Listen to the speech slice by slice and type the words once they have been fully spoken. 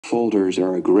Folders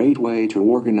are a great way to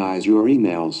organize your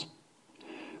emails.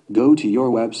 Go to your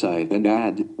website and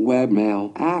add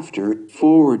webmail after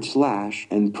 /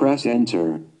 and press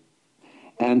enter.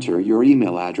 Enter your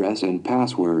email address and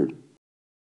password.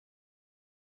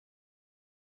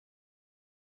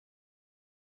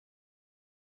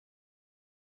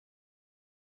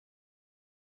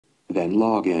 Then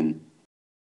log in.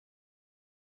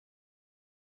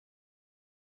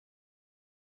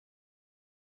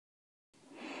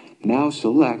 Now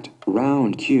select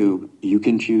Round Cube. You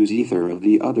can choose either of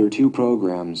the other two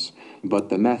programs, but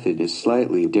the method is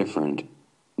slightly different.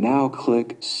 Now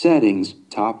click Settings,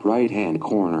 top right-hand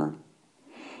corner.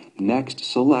 Next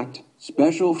select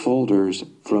Special Folders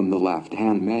from the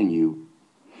left-hand menu.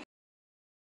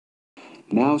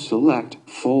 Now select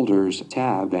Folders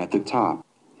tab at the top.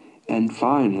 And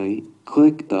finally,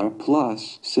 click the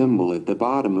plus symbol at the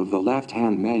bottom of the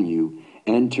left-hand menu.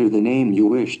 Enter the name you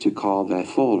wish to call that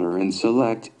folder and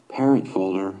select Parent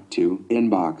Folder to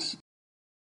Inbox.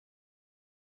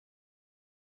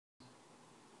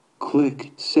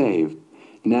 Click Save.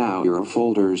 Now your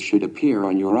folders should appear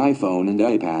on your iPhone and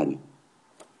iPad.